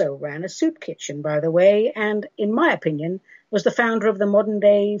also ran a soup kitchen, by the way, and, in my opinion, was the founder of the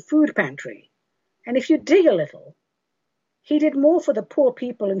modern-day food pantry. And if you dig a little, he did more for the poor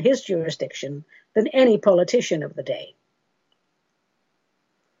people in his jurisdiction than any politician of the day.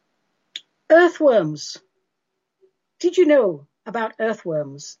 Earthworms. Did you know about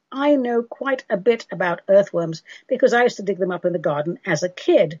earthworms? I know quite a bit about earthworms because I used to dig them up in the garden as a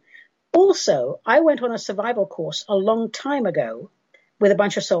kid. Also, I went on a survival course a long time ago with a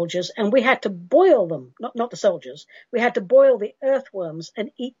bunch of soldiers, and we had to boil them, not the soldiers. We had to boil the earthworms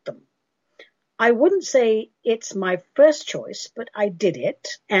and eat them. I wouldn't say it's my first choice, but I did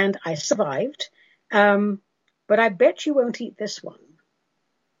it, and I survived. But I bet you won't eat this one.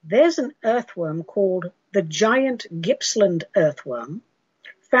 There's an earthworm called the giant Gippsland earthworm,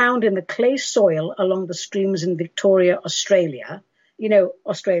 found in the clay soil along the streams in Victoria, Australia. You know,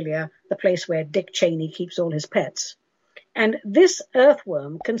 Australia, the place where Dick Cheney keeps all his pets. And this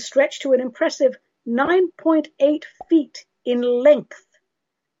earthworm can stretch to an impressive 9.8 feet in length.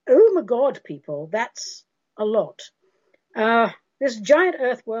 Oh my God, people, that's a lot. This giant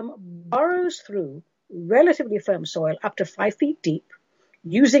earthworm burrows through relatively firm soil up to 5 feet deep,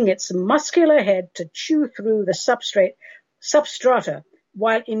 using its muscular head to chew through the substrata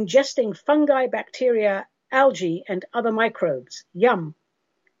while ingesting fungi, bacteria, algae, and other microbes. Yum.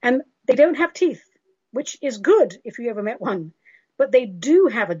 And they don't have teeth, which is good if you ever met one. But they do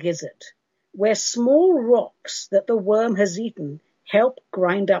have a gizzard, where small rocks that the worm has eaten help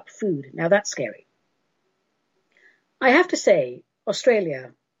grind up food. Now that's scary. I have to say,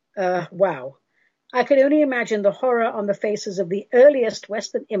 Australia, wow. I can only imagine the horror on the faces of the earliest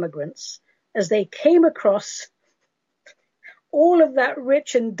Western immigrants as they came across all of that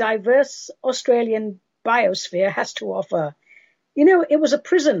rich and diverse Australian biosphere has to offer. You know, it was a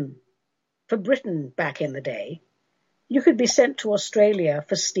prison for Britain back in the day. You could be sent to Australia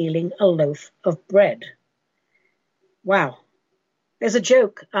for stealing a loaf of bread. Wow. There's a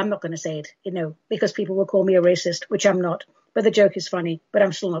joke. I'm not going to say it, you know, because people will call me a racist, which I'm not. But the joke is funny, but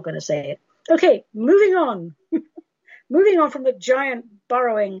I'm still not going to say it. Okay, moving on. Moving on from the giant,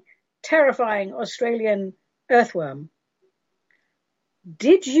 burrowing, terrifying Australian earthworm.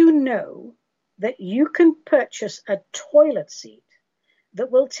 Did you know that you can purchase a toilet seat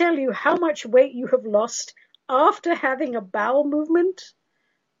that will tell you how much weight you have lost after having a bowel movement?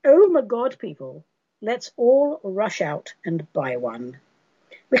 Oh my God, people. Let's all rush out and buy one.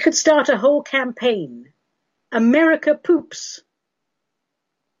 We could start a whole campaign. America poops.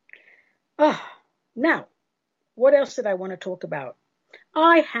 Now, what else did I want to talk about?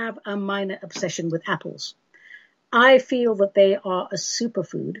 I have a minor obsession with apples. I feel that they are a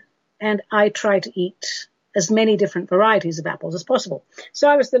superfood, and I try to eat as many different varieties of apples as possible. So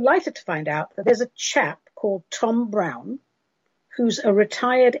I was delighted to find out that there's a chap called Tom Brown, who's a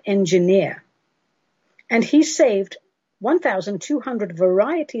retired engineer, and he saved 1,200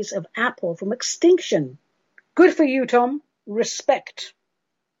 varieties of apple from extinction. Good for you, Tom. Respect.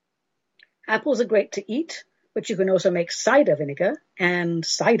 Apples are great to eat, but you can also make cider vinegar and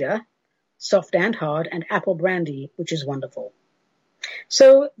cider, soft and hard, and apple brandy, which is wonderful.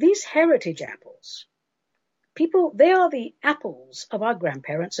 So these heritage apples They are the apples of our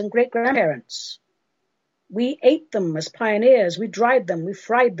grandparents and great-grandparents. We ate them as pioneers. We dried them. We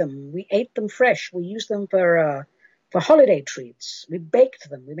fried them. We ate them fresh. We used them for holiday treats. We baked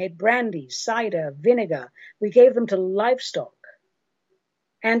them. We made brandy, cider, vinegar. We gave them to livestock.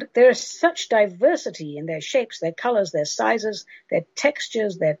 And there is such diversity in their shapes, their colors, their sizes, their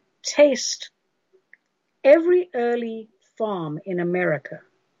textures, their taste. Every early farm in America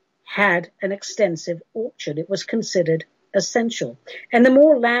had an extensive orchard. It was considered essential. And the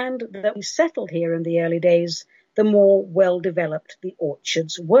more land that we settled here in the early days, the more well-developed the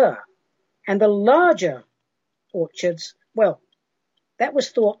orchards were. And the larger orchards, well, that was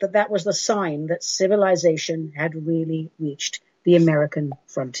thought that was the sign that civilization had really reached the American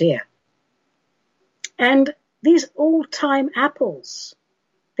frontier. And these old-time apples,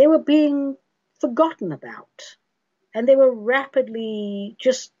 they were being forgotten about. And they were rapidly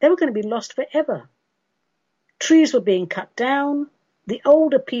they were going to be lost forever. Trees were being cut down. The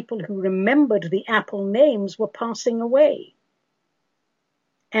older people who remembered the apple names were passing away.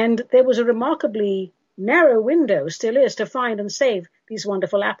 And there was a remarkably narrow window, still is, to find and save these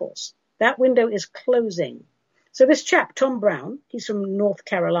wonderful apples. That window is closing. So this chap, Tom Brown, he's from North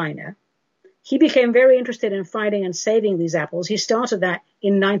Carolina, he became very interested in finding and saving these apples. He started that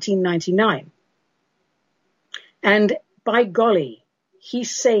in 1999. And by golly, he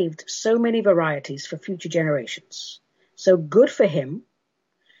saved so many varieties for future generations. So good for him.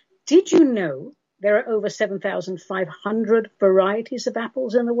 Did you know there are over 7,500 varieties of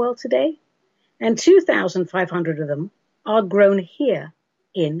apples in the world today? And 2,500 of them are grown here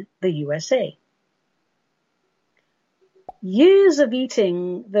in the USA. Years of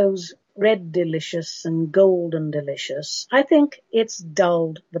eating those red delicious and golden delicious, I think it's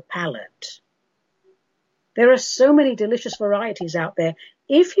dulled the palate. There are so many delicious varieties out there.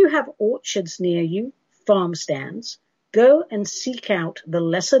 If you have orchards near you, farm stands, go and seek out the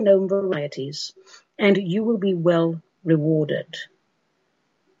lesser-known varieties, and you will be well rewarded.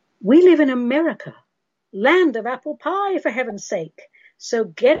 We live in America, land of apple pie, for heaven's sake. So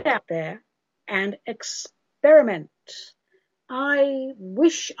get out there and experiment. I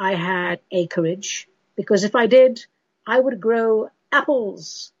wish I had acreage, because if I did, I would grow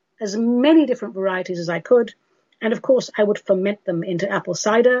apples, as many different varieties as I could. And of course, I would ferment them into apple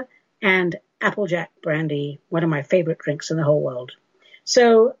cider and Applejack brandy, one of my favorite drinks in the whole world.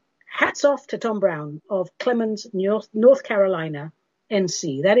 So hats off to Tom Brown of Clemens, North Carolina,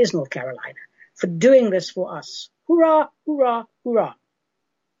 NC. That is North Carolina, for doing this for us. Hurrah, hurrah, hurrah.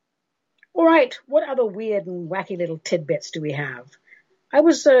 All right, what other weird and wacky little tidbits do we have? I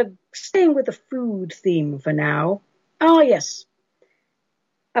was staying with the food theme for now. Oh, yes.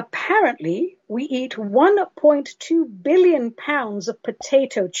 Apparently, we eat 1.2 billion pounds of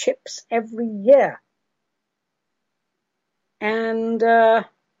potato chips every year. And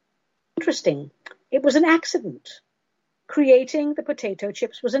interesting, it was an accident. Creating the potato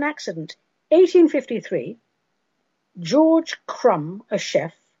chips was an accident. 1853, George Crumb, a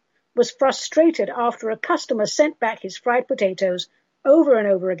chef, was frustrated after a customer sent back his fried potatoes over and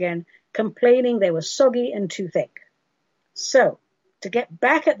over again, complaining they were soggy and too thick. So, to get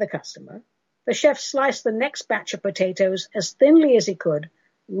back at the customer, the chef sliced the next batch of potatoes as thinly as he could,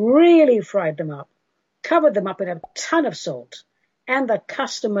 really fried them up, covered them up in a ton of salt, and the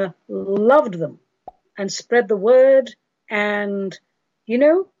customer loved them and spread the word. And,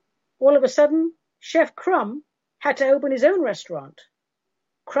 all of a sudden, Chef Crumb had to open his own restaurant,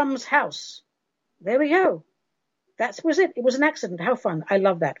 Crumb's House. There we go. That was it. It was an accident. How fun. I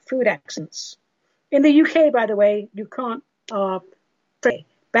love that. Food accidents. In the UK, by the way, you can't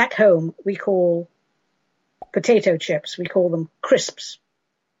back home, we call potato chips, we call them crisps.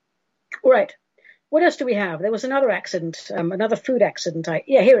 All right. What else do we have? There was another accident, another food accident.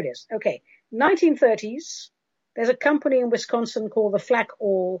 Here it is. Okay. 1930s. There's a company in Wisconsin called the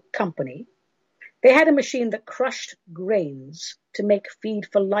Flack-All Company. They had a machine that crushed grains to make feed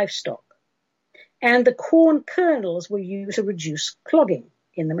for livestock. And the corn kernels were used to reduce clogging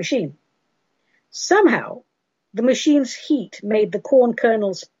in the machine. Somehow, the machine's heat made the corn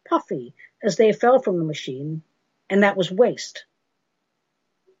kernels puffy as they fell from the machine, and that was waste.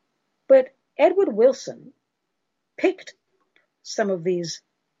 But Edward Wilson picked some of these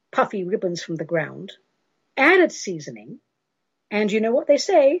puffy ribbons from the ground, added seasoning, and you know what they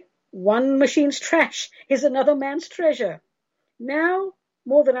say, one machine's trash is another man's treasure. Now,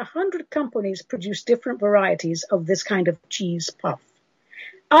 more than 100 companies produce different varieties of this kind of cheese puff.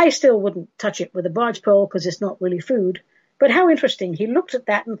 I still wouldn't touch it with a barge pole because it's not really food, but how interesting. He looked at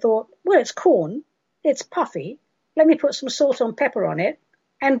that and thought, well, it's corn, it's puffy, let me put some salt and pepper on it,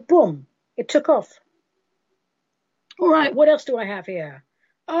 and boom, it took off. All right, what else do I have here?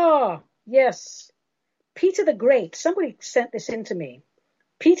 Ah, yes. Peter the Great. Somebody sent this in to me.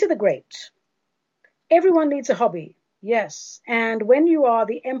 Peter the Great. Everyone needs a hobby. Yes. And when you are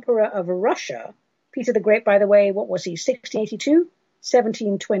the Emperor of Russia, Peter the Great, by the way, what was he? 1682,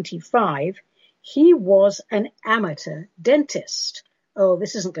 1725. He was an amateur dentist. Oh,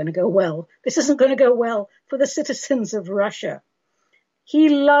 this isn't going to go well. This isn't going to go well for the citizens of Russia. He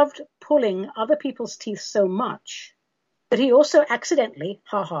loved pulling other people's teeth so much that he also accidentally,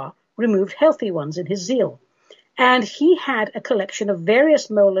 removed healthy ones in his zeal. And he had a collection of various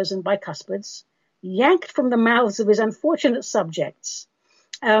molars and bicuspids yanked from the mouths of his unfortunate subjects.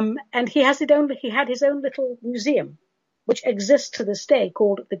 And he had his own little museum, which exists to this day,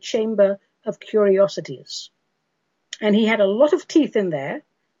 called the Chamber of Curiosities. And he had a lot of teeth in there,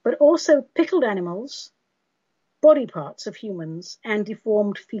 but also pickled animals, body parts of humans, and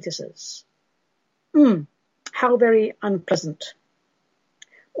deformed fetuses. How very unpleasant.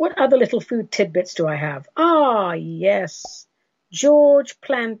 What other little food tidbits do I have? Ah, yes. George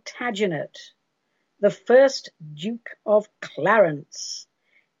Plantagenet, the first Duke of Clarence.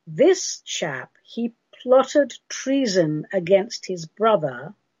 This chap, he plotted treason against his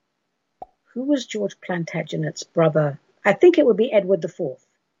brother. Who was George Plantagenet's brother? I think it would be Edward IV.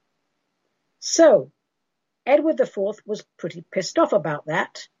 So, Edward IV was pretty pissed off about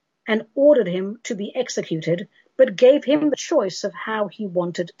that and ordered him to be executed, but gave him the choice of how he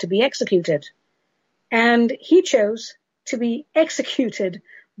wanted to be executed. And he chose to be executed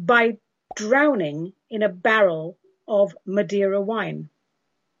by drowning in a barrel of Madeira wine.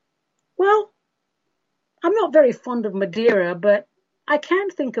 Well, I'm not very fond of Madeira, but I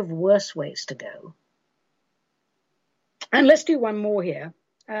can think of worse ways to go. And let's do one more here.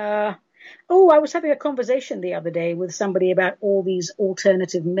 I was having a conversation the other day with somebody about all these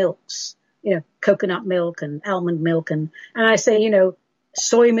alternative milks, coconut milk and almond milk. And I say,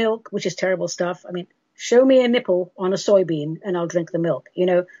 soy milk, which is terrible stuff. I mean, show me a nipple on a soybean and I'll drink the milk.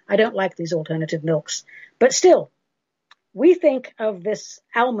 I don't like these alternative milks. But still, we think of this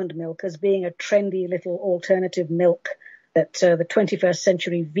almond milk as being a trendy little alternative milk that the 21st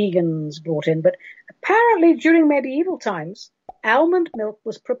century vegans brought in. But apparently during medieval times, almond milk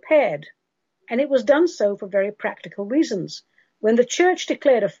was prepared, and it was done so for very practical reasons. When the church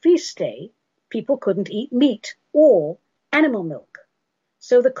declared a feast day, people couldn't eat meat or animal milk.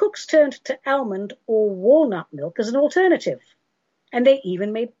 So the cooks turned to almond or walnut milk as an alternative, and they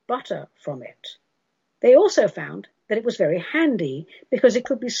even made butter from it. They also found that it was very handy because it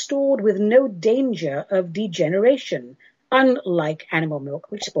could be stored with no danger of degeneration, unlike animal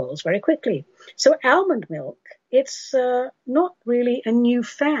milk, which spoils very quickly. So almond milk, it's not really a new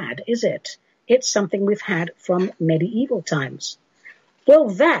fad, is it? It's something we've had from medieval times. Well,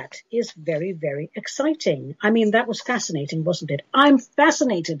 that is very, very exciting. I mean, that was fascinating, wasn't it? I'm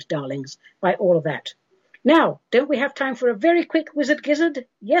fascinated, darlings, by all of that. Now, don't we have time for a very quick wizard gizzard?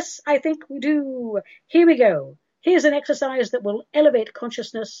 Yes, I think we do. Here we go. Here's an exercise that will elevate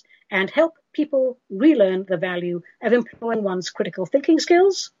consciousness and help people relearn the value of employing one's critical thinking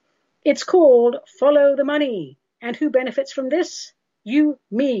skills. It's called Follow the Money. And who benefits from this? You,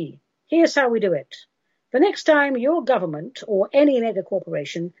 me. Here's how we do it. The next time your government or any mega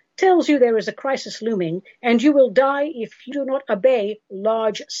corporation tells you there is a crisis looming and you will die if you do not obey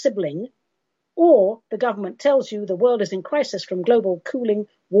large sibling, or the government tells you the world is in crisis from global cooling,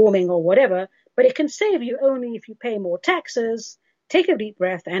 warming, or whatever, but it can save you only if you pay more taxes, take a deep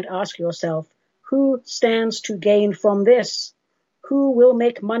breath and ask yourself, who stands to gain from this? Who will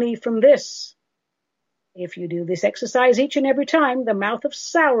make money from this? If you do this exercise each and every time the mouth of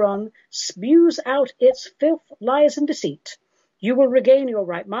Sauron spews out its filth, lies, and deceit, you will regain your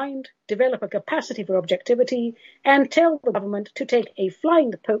right mind, develop a capacity for objectivity, and tell the government to take a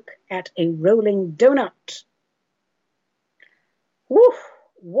flying poke at a rolling donut. Whew,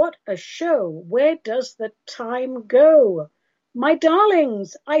 what a show. Where does the time go? My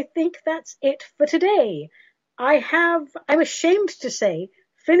darlings, I think that's it for today. I'm ashamed to say,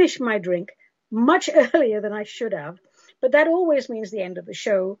 finished my drink much earlier than I should have, but that always means the end of the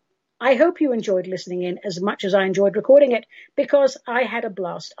show. I hope you enjoyed listening in as much as I enjoyed recording it, because I had a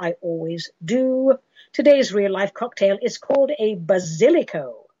blast. I always do. Today's real-life cocktail is called a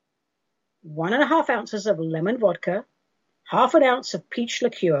Basilico. 1.5 ounces of lemon vodka, 1/2 ounce of peach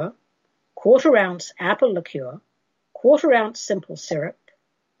liqueur, 1/4 ounce apple liqueur, 1/4 ounce simple syrup,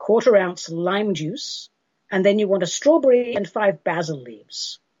 1/4 ounce lime juice, and then you want a strawberry and 5 basil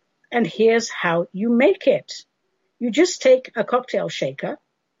leaves. And here's how you make it. You just take a cocktail shaker,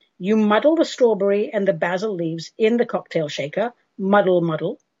 you muddle the strawberry and the basil leaves in the cocktail shaker, muddle,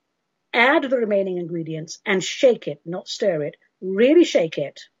 muddle. Add the remaining ingredients and shake it, not stir it. Really shake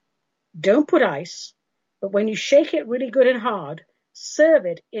it. Don't put ice, but when you shake it really good and hard, serve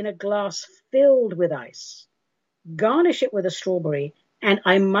it in a glass filled with ice. Garnish it with a strawberry, and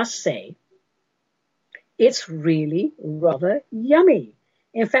I must say, it's really rather yummy.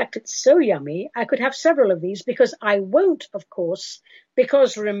 In fact, it's so yummy, I could have several of these because I won't, of course,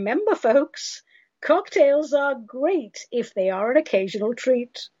 because remember, folks, cocktails are great if they are an occasional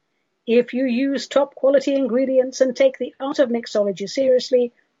treat. If you use top quality ingredients and take the art of mixology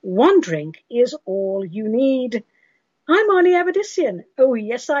seriously, one drink is all you need. I'm Arnie Avedissian. Oh,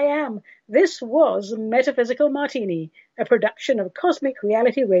 yes, I am. This was Metaphysical Martini, a production of Cosmic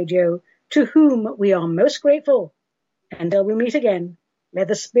Reality Radio, to whom we are most grateful. Until we meet again, let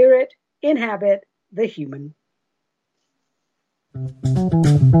the spirit inhabit the human.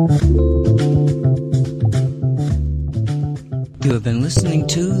 You have been listening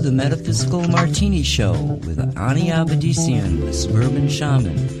to the Metaphysical Martini Show with Ani Avedissian, the Suburban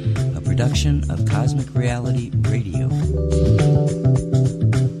Shaman, a production of Cosmic Reality Radio.